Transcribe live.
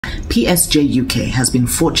PSJ UK has been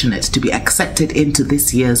fortunate to be accepted into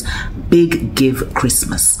this year's Big Give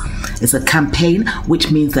Christmas. It's a campaign which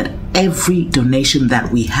means that every donation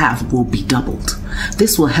that we have will be doubled.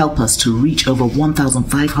 This will help us to reach over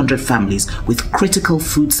 1,500 families with critical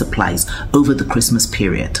food supplies over the Christmas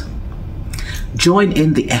period. Join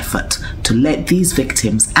in the effort to let these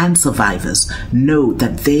victims and survivors know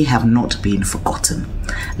that they have not been forgotten.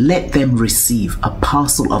 Let them receive a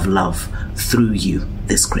parcel of love through you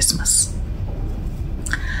this Christmas.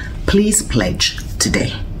 Please pledge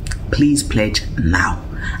today. Please pledge now.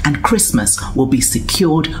 And Christmas will be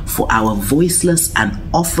secured for our voiceless and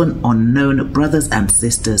often unknown brothers and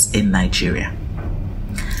sisters in Nigeria.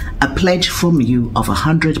 A pledge from you of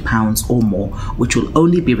 £100 or more, which will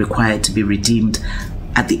only be required to be redeemed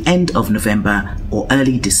at the end of November or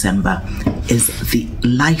early December, is the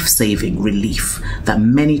life-saving relief that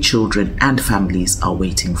many children and families are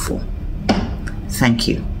waiting for. Thank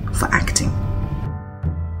you for acting.